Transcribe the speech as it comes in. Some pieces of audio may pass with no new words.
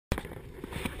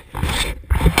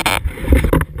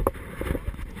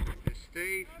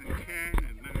Steve and Ken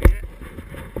and Mariette.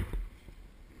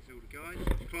 There's all the guys.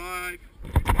 Clive.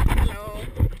 Hello.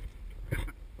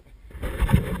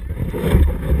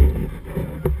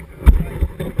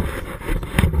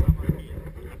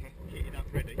 Kitted up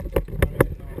ready.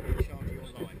 Charge you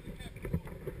online.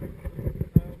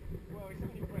 Well, it's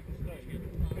only Brett and Steve.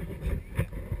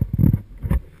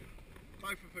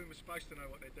 Both of whom are supposed to know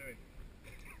what they're doing.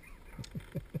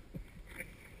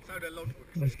 So they're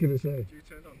logbooks. I was going to say. Do you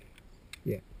turn on?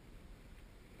 Yeah.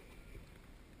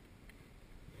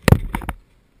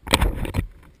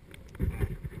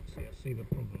 See, I see the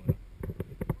problem with that.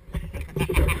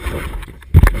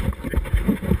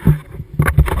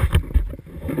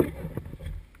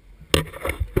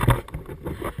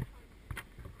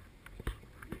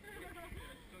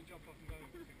 Don't jump off and go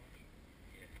too much.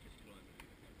 Yeah, just climb it.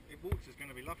 The water's going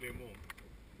to be lovely and warm.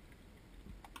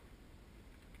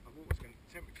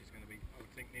 Temperature's going to be, I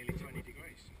would think, nearly 20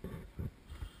 degrees. Any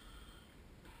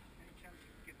chance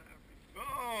you can get that out?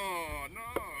 Oh, no!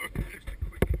 Just a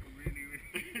quick, really.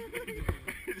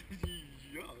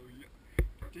 Yo.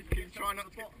 Try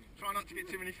not to get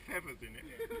too many feathers in it.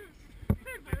 Yeah.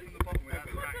 From the bottom without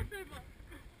the rain.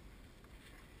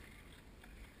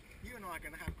 You and I are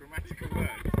going to have grammatical words.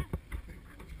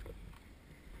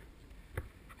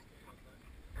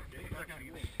 Yeah, it's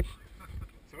actually warm.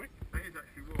 Sorry? It is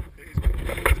actually warm. It is warm.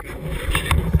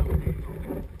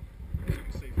 You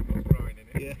can see from what's growing in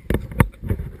it. Yeah.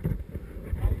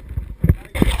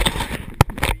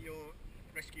 Be your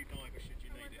rescue diver should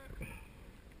you need it.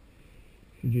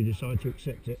 Should you decide to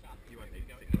accept it? You won't need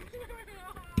it.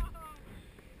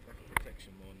 Like a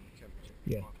protection more than temperature.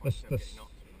 Yeah, that's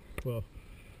well.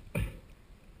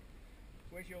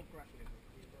 Where's your grappling?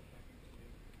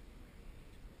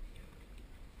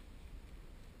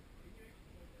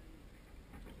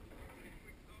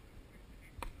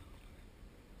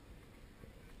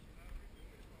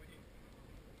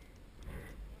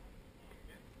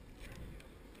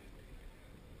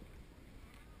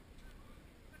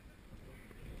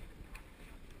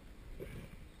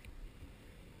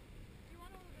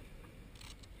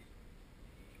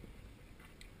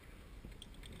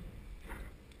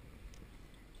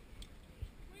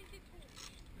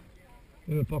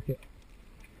 In the pocket.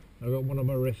 I got one on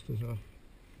my wrist as well.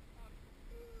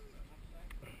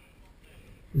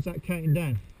 Is that counting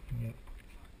down? Yeah.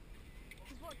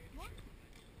 What?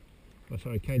 Oh,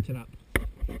 sorry, counting up.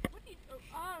 What do you,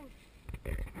 oh.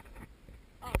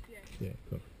 Up, yes. Yeah,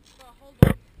 cool. But hold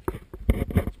on.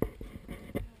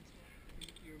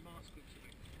 Your mask looks a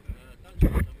bit. Don't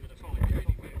jump, I'm going to find you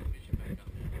anyway. Finish your back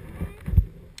up.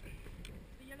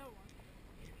 The yellow one.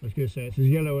 I was going to say, it's as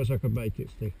yellow as I could make it,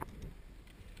 Steve.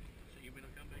 So you mean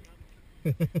I'll come back up?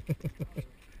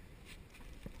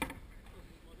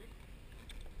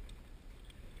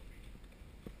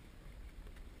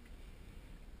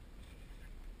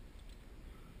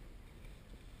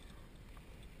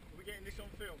 Are we getting this on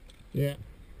film? Yeah.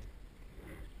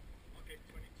 I'll get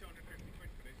 250 quid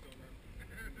for this on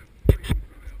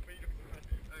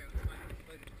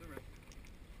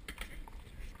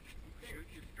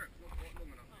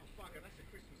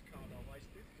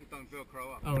don't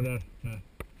Velcro up. Oh, no. No. And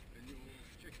you'll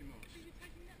check him off.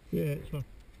 Yeah, it's fine.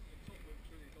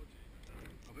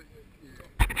 I bet, yeah.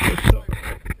 It's fine.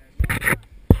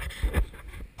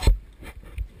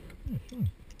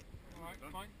 Alright,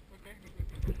 fine. Okay.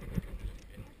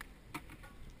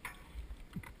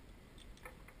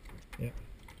 Yeah.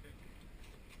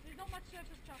 There's not much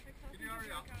surface traffic, so I Can think you hurry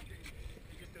it's up? okay.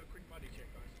 You just do a quick body check,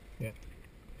 guys. Yeah.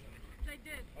 They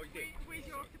did. Oh, you did? Where's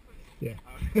your octopus? Yeah.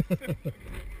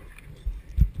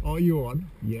 Are you on?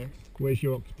 Yes. Where's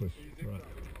your octopus? Right.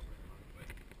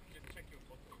 Just check your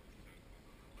bottle.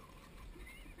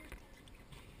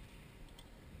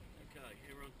 Okay,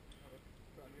 here on.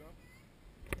 Turn you up.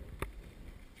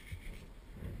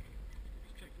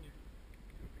 Just checking you.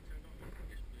 Everything's turned on.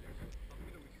 Yes, please. I'm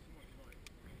going to wish you so much light.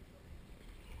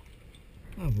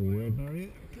 Have a word,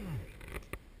 Mariette. Too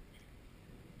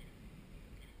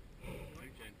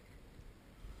gentle.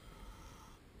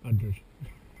 100.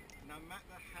 No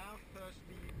matter how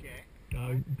thirsty you get,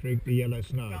 Don't drink the yellow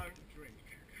snow. don't drink.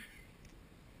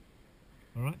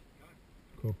 Alright? Go.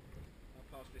 Cool.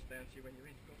 I'll pass this down to you when you're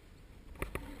in. Go.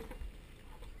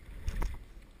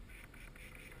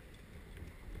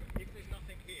 If there's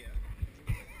nothing here,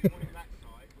 you want it that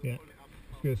side, we'll Yeah. pull it up.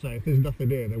 I was going to say, if there's nothing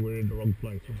there, then we're in the wrong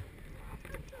place.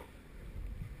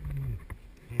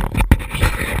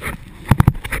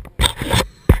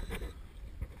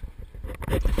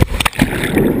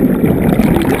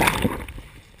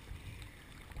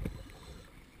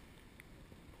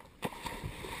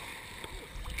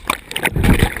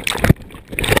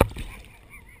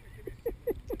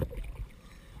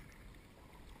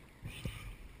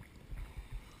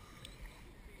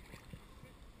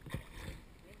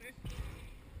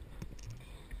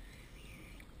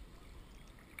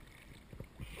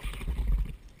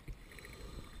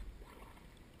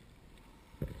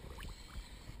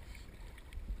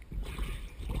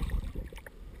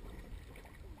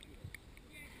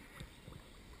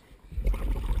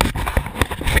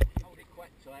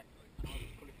 Brett, and I'll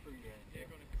just pull it through there. Yeah,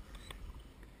 go on.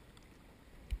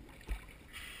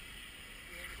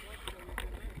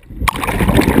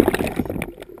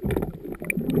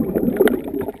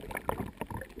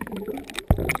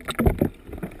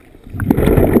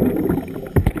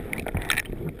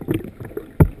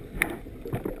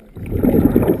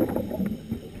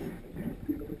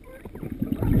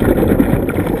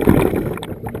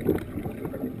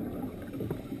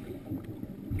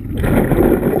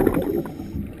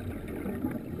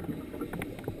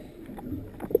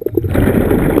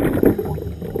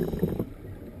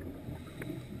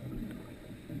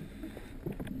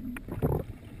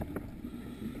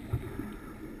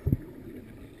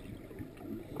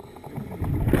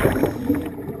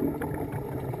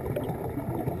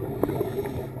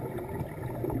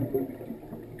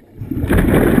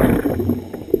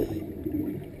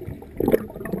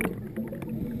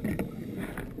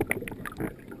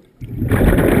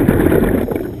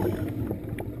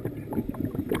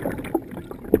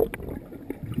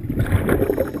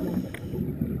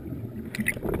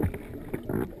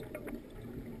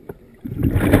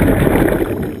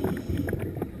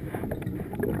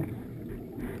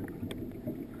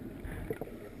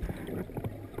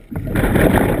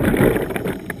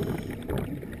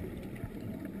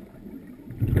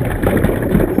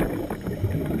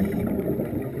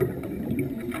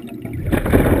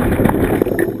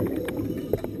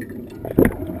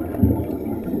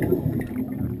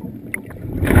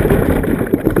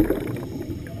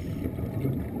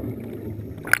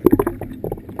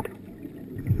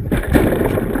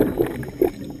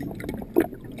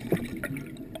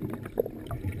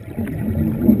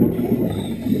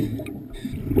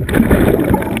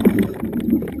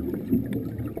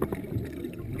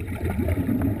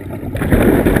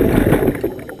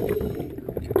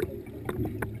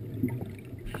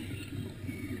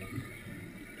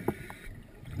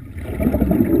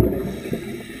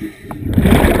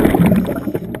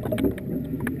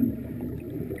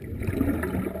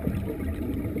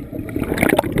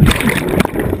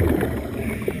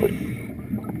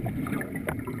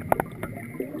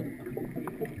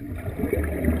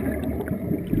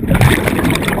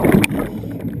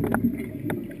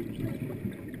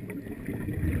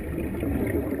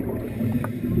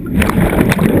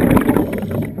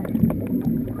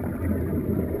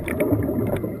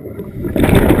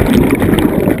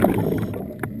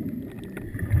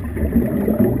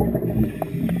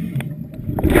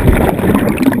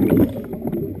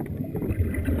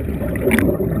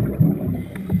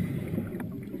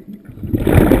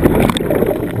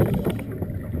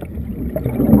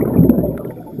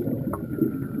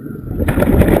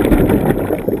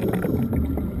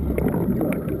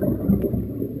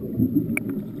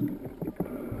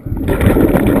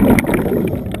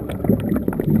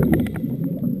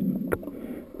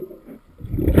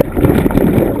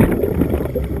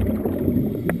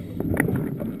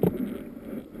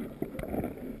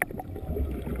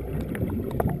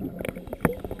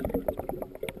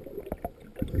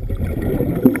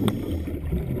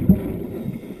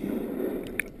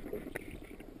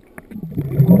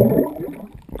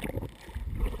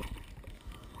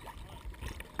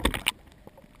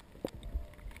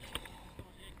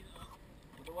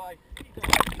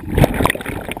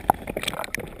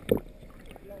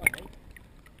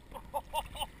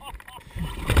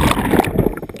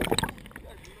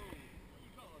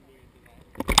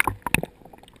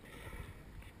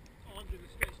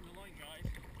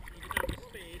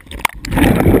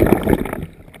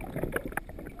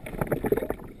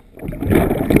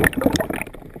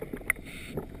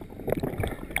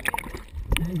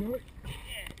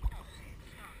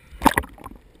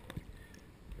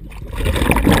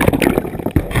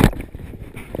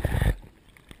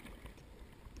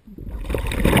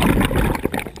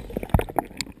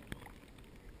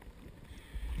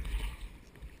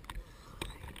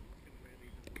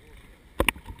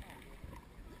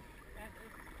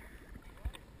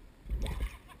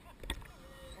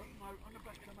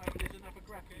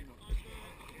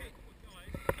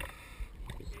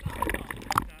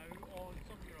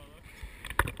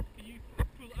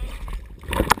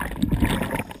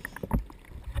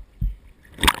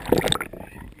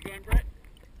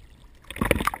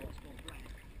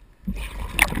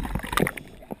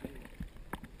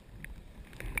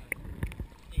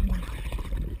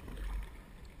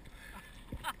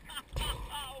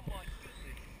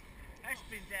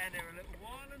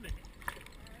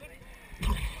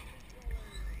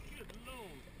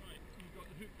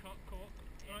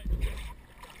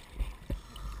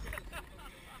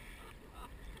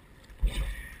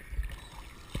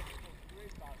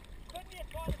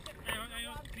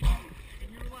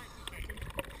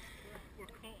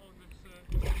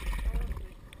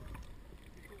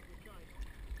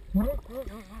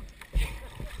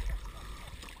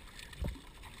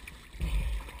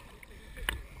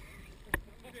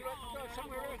 Go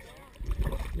somewhere else.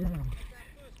 Yeah.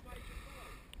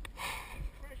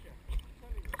 Pressure.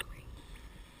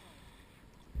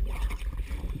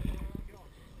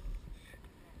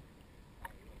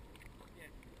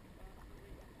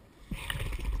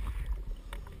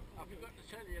 I forgot to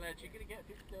tell you, lads, you're going to get a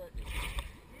bit dirty.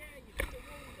 Yeah, you should have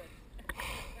warned us.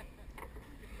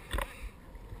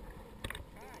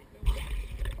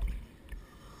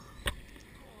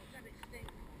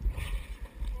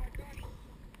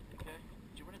 Okay,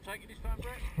 do you want to take it this time,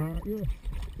 Brett? Yeah.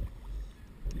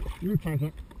 You pass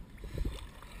it.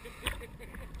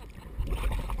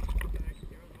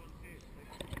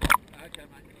 Okay,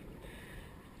 mate.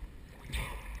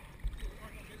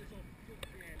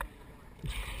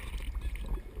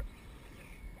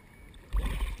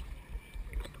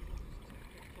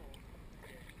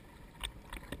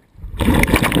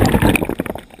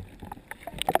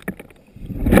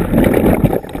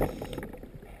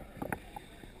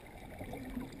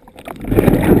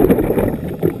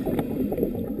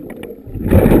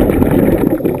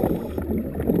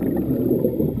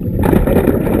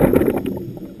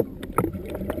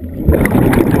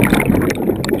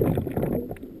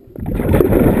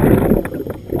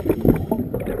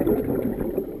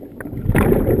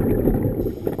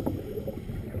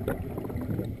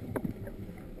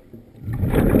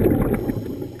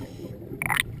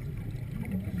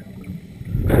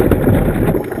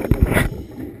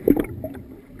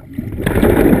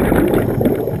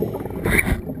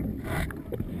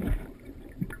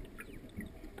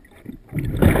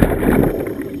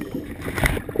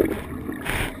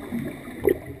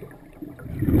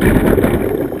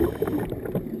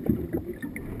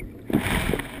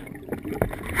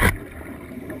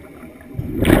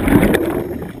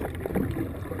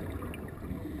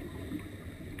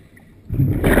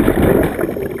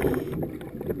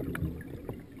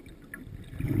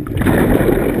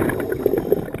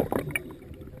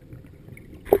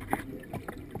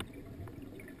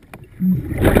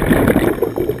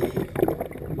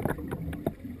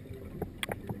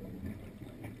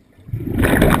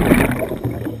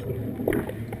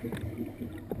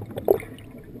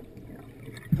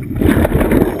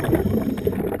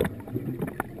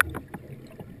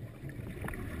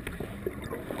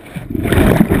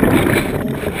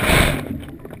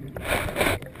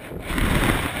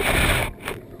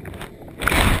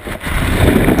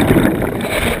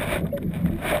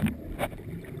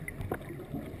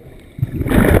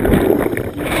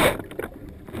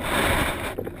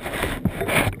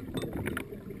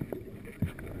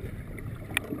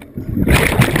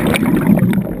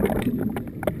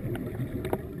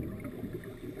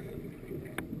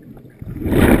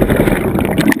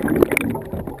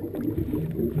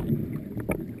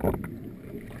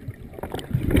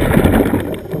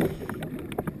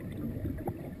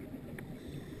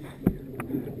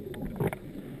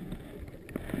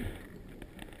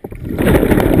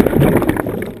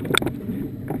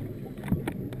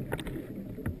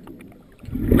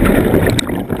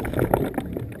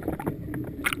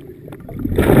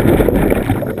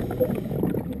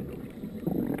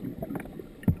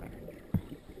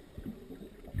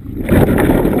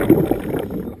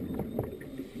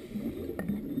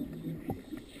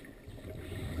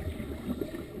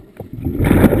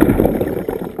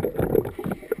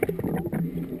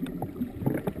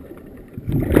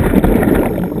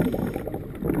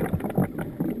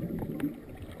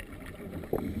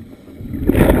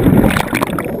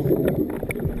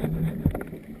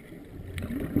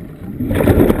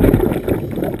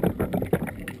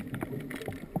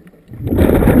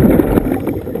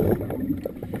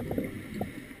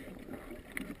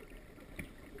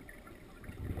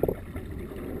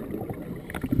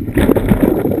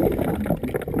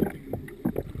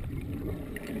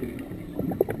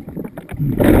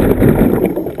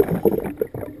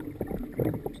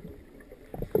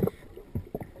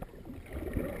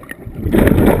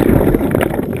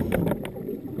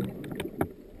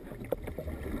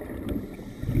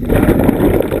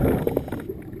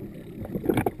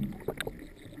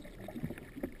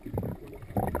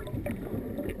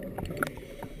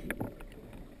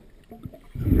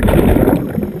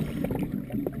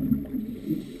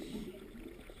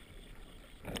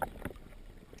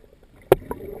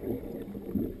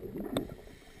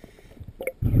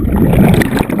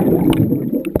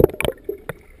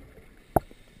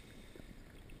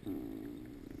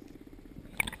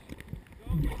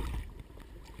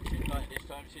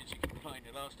 Since you complained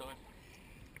the last time.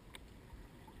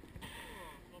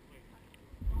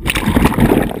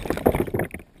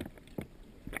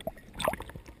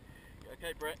 You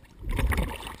okay, Brett?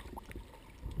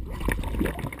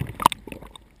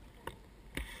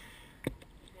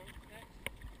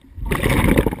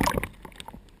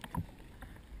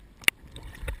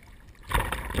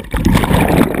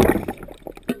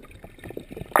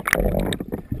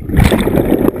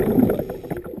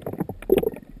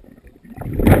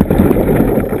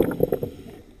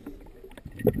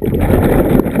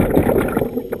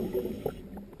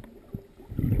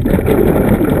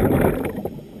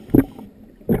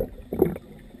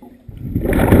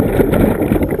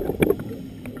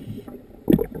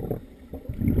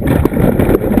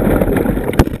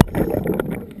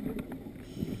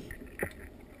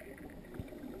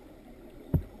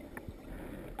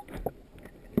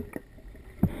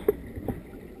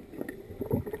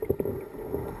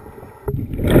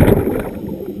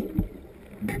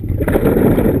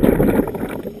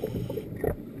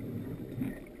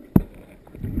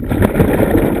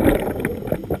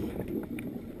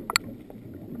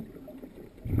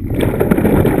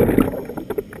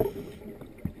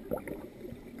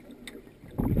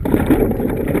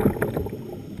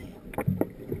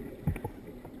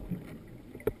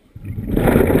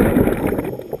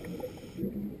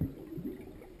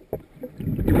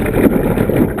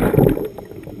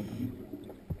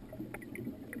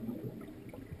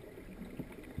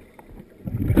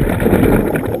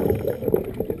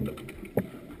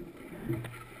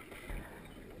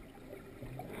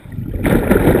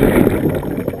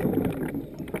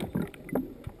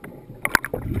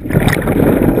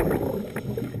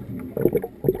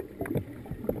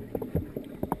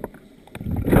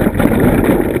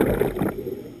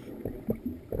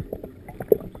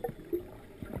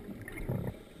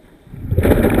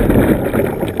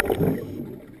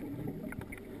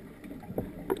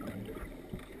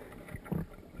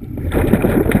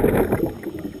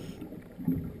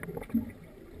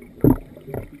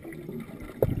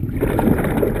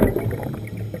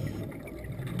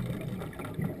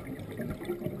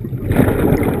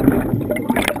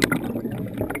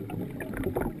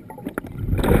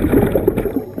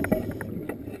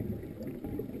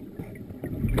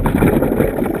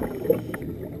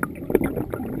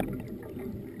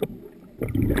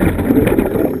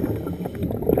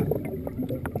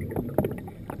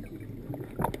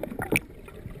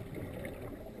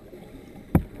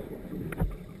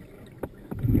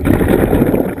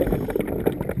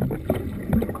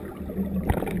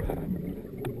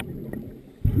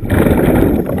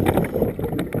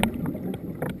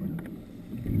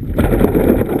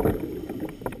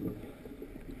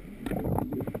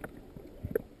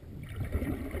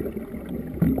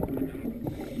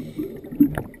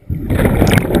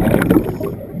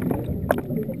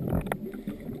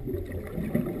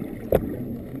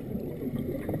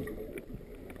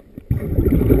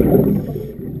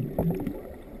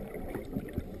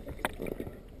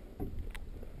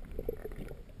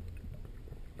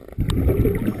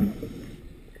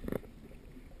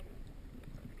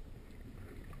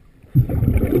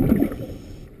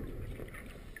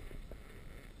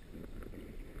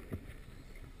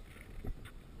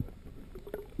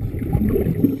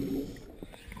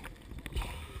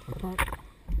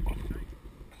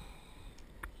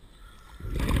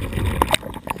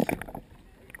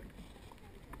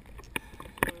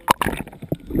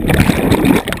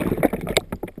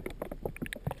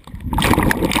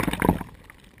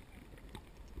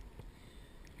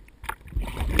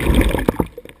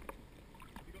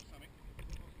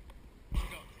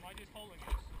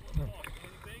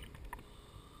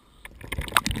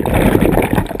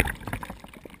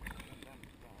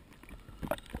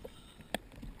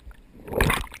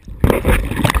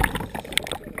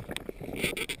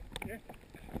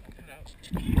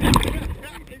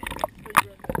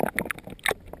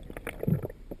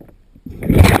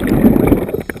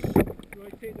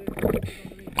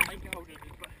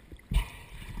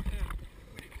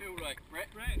 Right,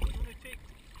 Brett. Brett, you want to take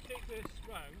this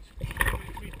round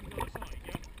and we can go aside,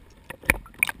 yeah?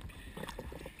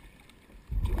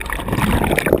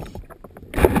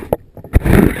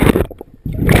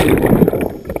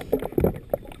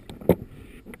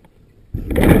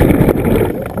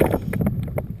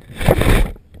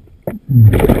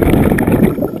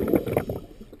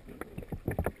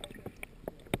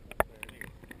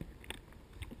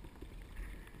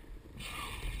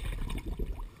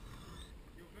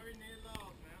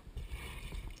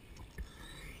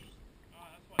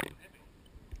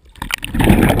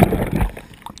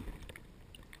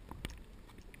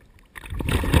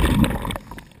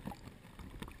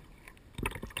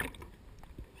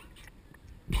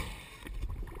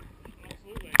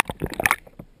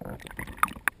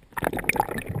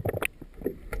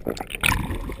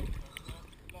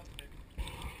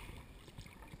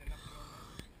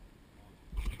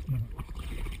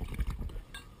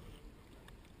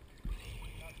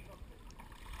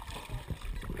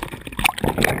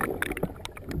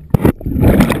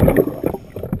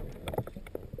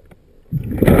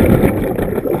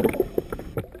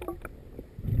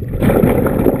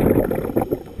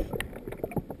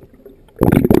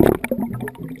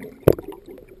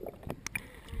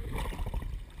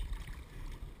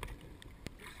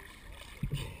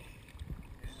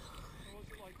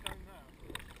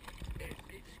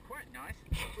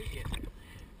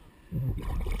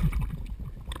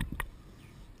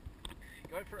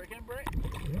 Go for it again, Brett.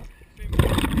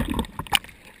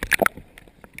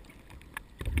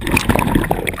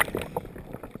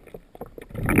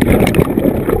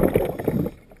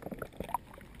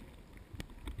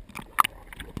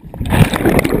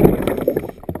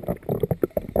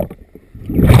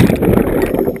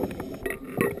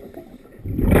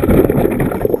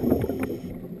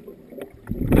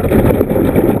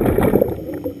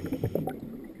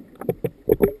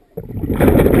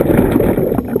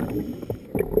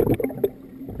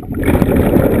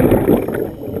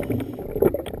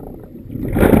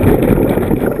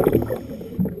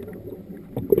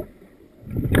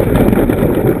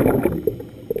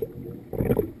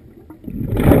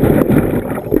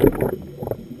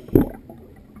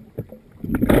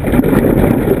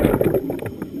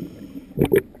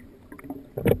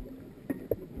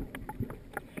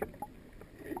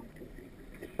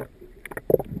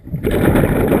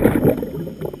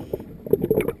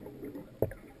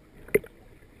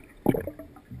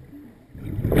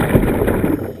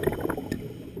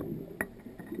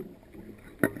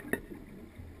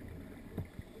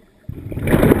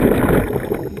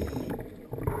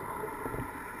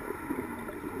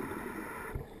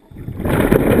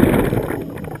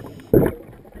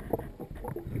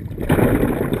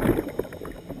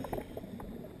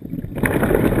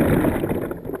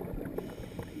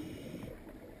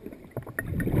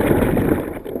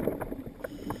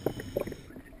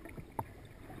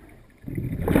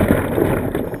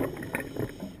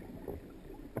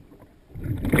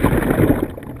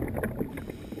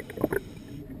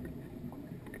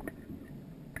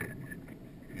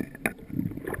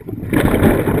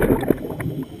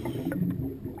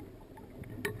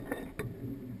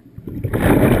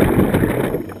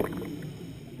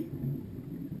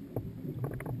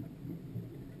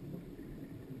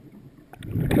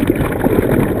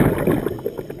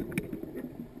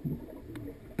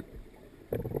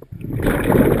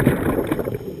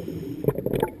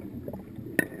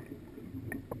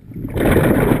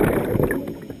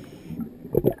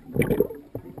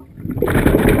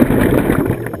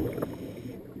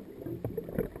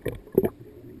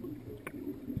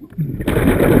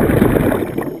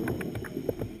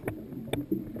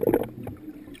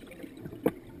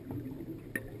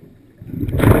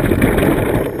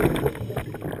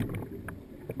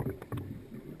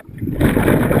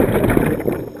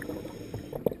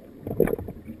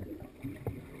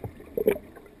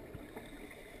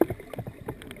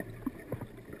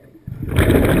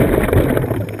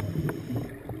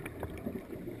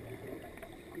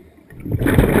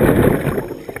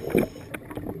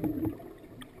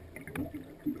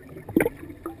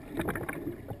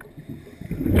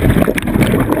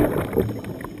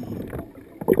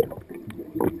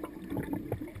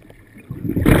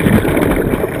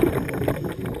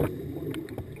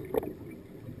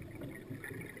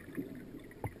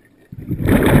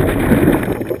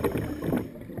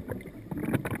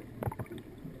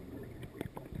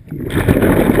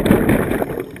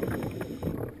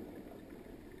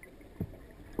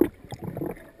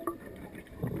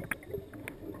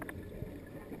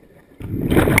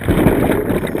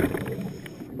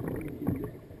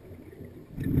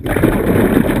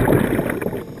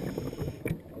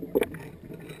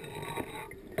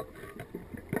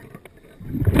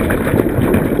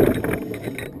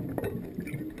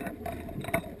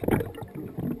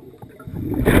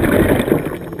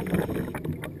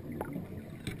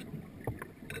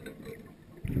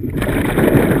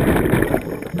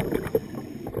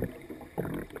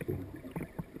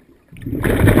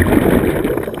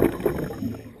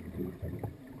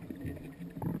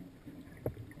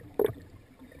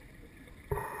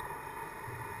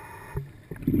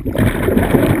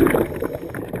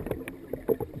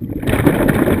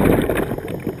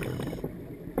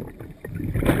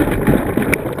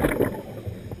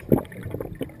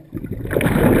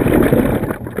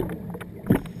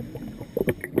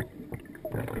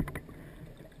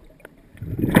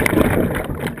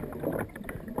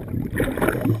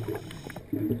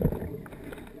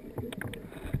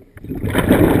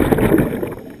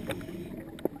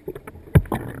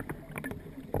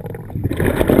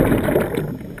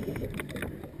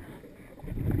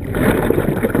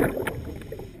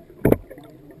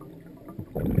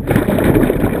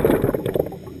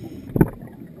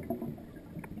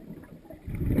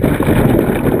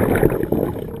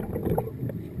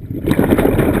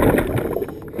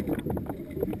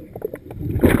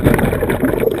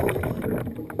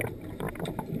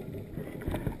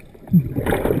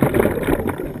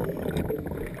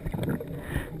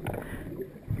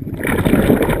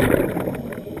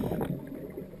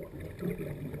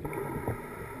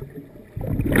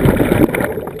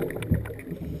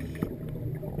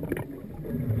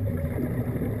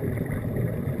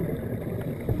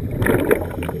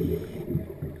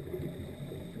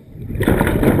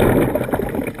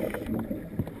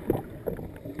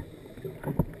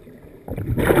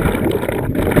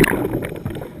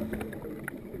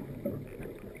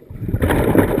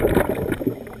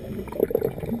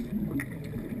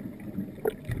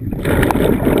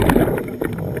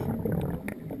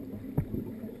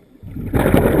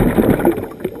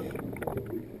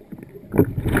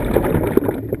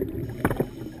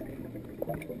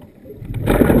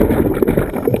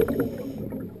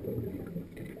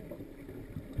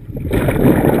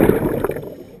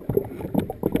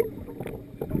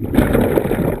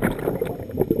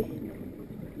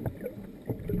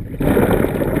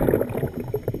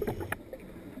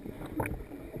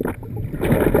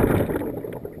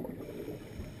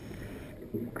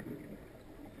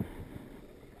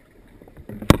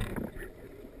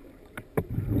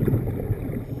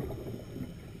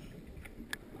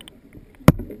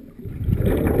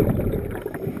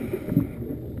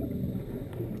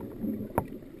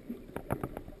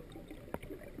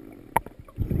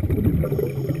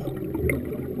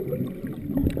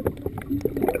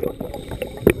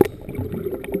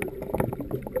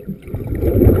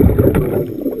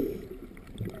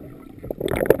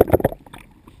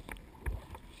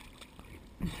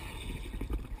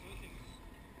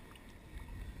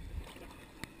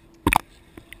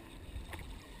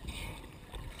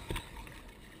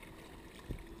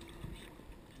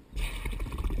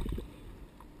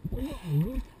 Yeah,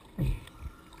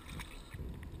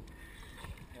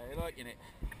 you liking it?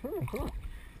 Oh, cool.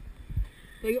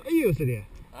 They got eels in here.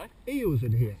 Huh? Eels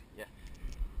in here. Yeah.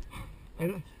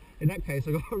 In that case,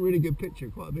 I got a really good picture,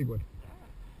 quite a big one.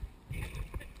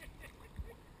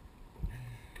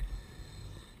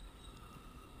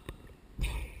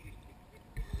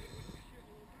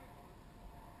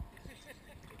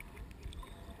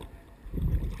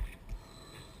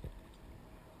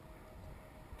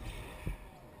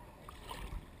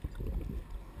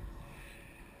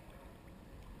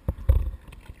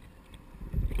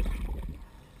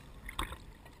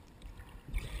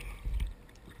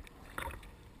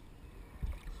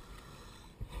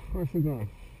 Where's she going?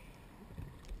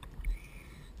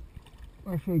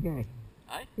 Where should we go? Eh?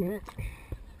 Yeah. Where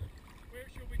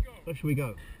shall we go? Where should we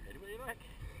go? Anywhere you like.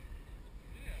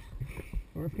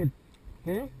 Where's good?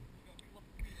 Here?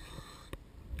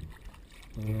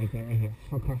 Oh, okay, right here.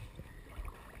 Okay.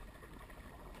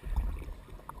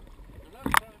 The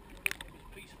last time this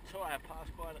piece of tyre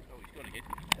passed by the... Oh, he's gone again.